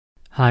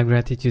Hi,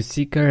 Gratitude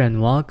Seeker,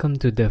 and welcome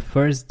to the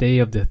first day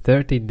of the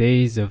 30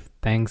 days of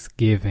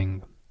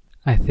Thanksgiving.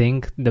 I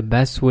think the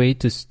best way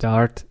to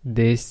start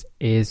this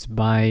is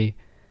by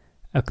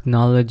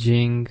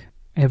acknowledging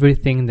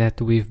everything that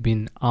we've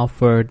been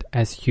offered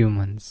as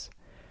humans.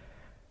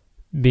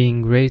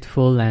 Being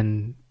grateful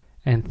and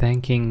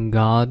thanking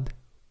God,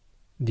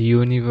 the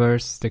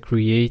universe, the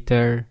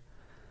Creator,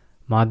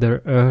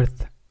 Mother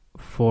Earth,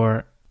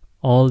 for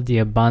all the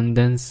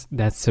abundance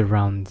that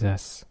surrounds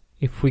us.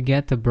 If we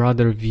get a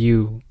broader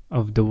view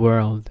of the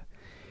world,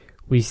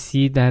 we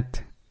see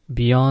that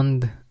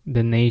beyond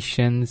the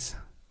nations,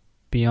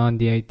 beyond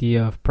the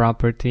idea of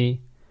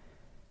property,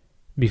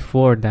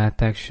 before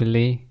that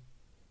actually,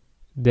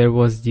 there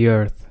was the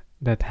earth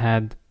that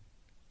had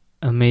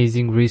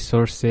amazing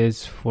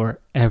resources for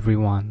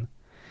everyone,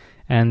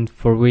 and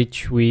for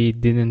which we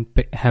didn't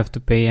have to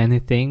pay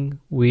anything.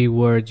 We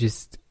were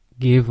just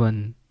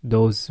given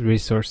those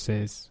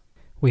resources.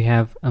 We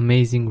have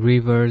amazing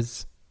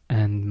rivers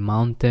and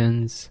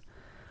mountains,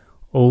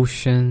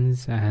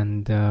 oceans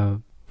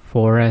and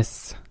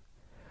forests.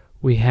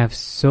 We have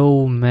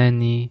so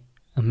many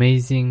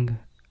amazing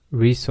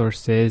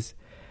resources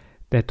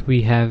that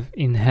we have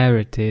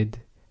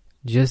inherited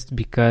just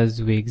because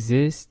we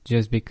exist,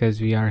 just because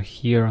we are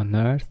here on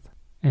earth,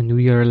 and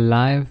we are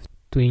alive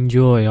to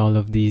enjoy all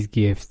of these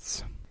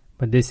gifts.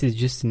 But this is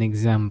just an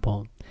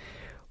example.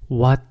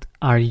 What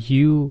are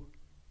you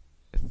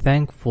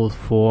thankful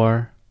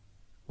for?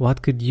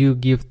 What could you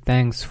give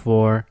thanks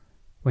for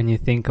when you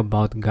think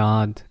about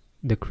God,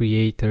 the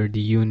Creator,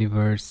 the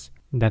universe,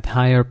 that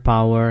higher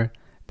power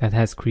that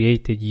has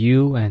created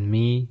you and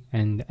me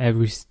and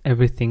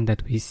everything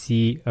that we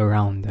see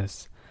around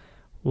us?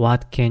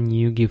 What can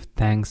you give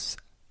thanks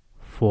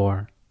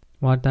for?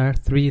 What are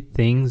 3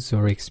 things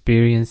or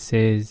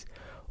experiences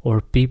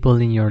or people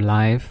in your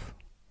life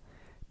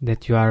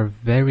that you are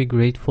very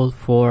grateful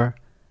for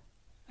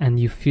and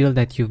you feel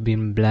that you've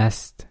been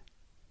blessed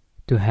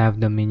to have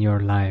them in your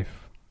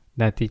life,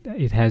 that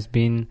it has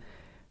been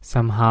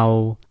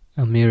somehow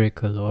a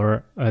miracle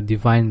or a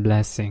divine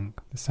blessing,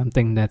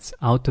 something that's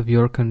out of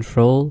your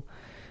control,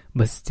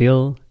 but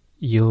still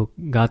you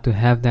got to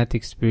have that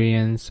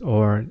experience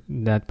or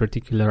that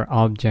particular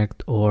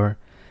object or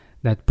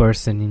that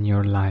person in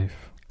your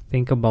life.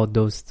 Think about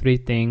those 3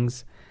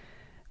 things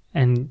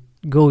and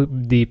go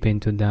deep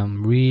into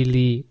them.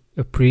 Really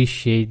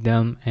appreciate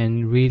them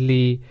and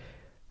really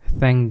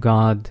thank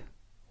God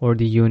or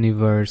the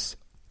universe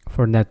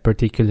for that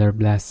particular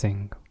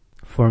blessing.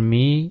 For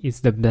me,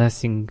 it's the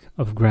blessing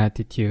of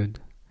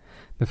gratitude.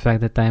 The fact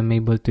that I'm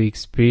able to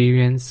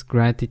experience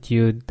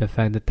gratitude, the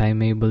fact that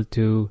I'm able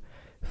to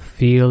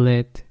feel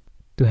it,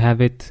 to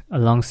have it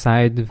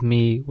alongside of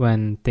me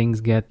when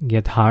things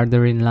get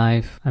harder in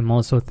life. I'm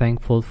also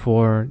thankful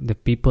for the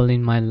people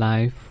in my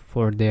life,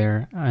 for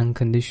their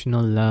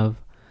unconditional love,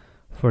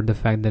 for the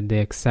fact that they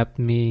accept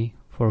me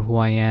for who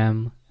I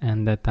am,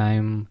 and the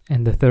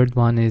third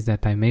one is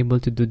that I'm able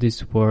to do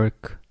this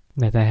work,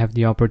 that I have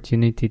the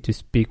opportunity to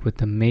speak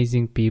with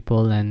amazing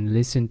people and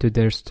listen to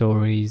their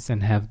stories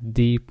and have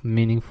deep,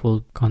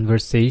 meaningful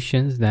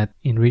conversations that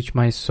enrich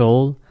my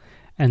soul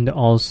and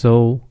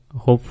also,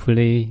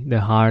 hopefully, the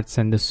hearts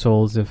and the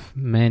souls of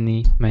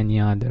many, many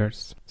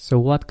others. So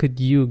what could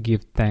you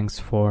give thanks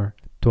for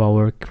to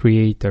our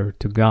Creator,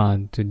 to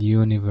God, to the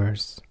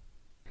universe?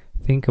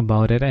 Think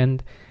about it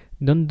and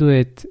don't do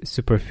it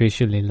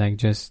superficially, like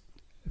just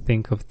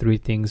think of 3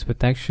 things,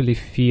 but actually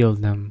feel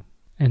them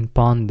and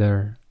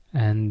ponder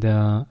and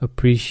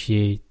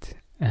appreciate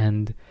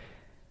and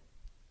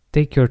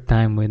take your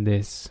time with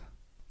this.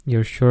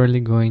 You're surely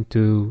going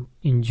to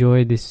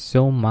enjoy this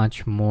so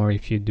much more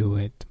if you do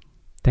it.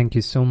 Thank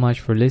you so much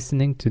for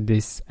listening to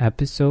this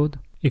episode.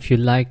 If you'd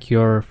like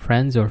your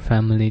friends or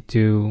family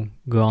to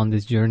go on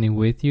this journey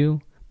with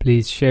you,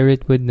 please share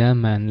it with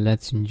them and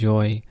let's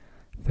enjoy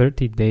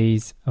 30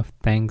 days of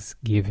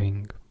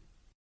Thanksgiving.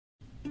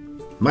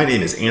 My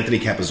name is Anthony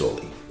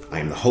Capizzoli. I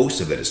am the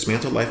host of the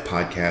Dismantled Life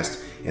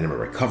podcast, and I'm a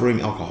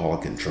recovering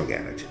alcoholic and drug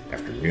addict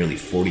after nearly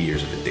 40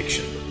 years of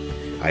addiction.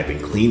 I have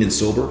been clean and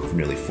sober for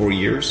nearly 4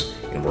 years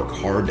and work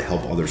hard to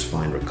help others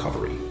find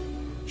recovery.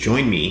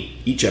 Join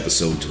me each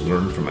episode to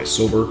learn from my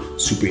sober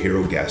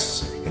superhero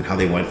guests and how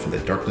they went from the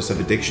darkness of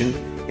addiction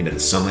into the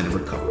sunlight of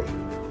recovery.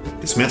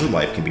 Dismantled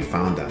Life can be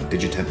found on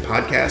Digitent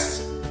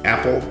Podcasts,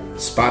 Apple,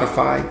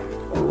 Spotify,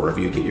 or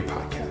wherever you get your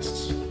podcasts.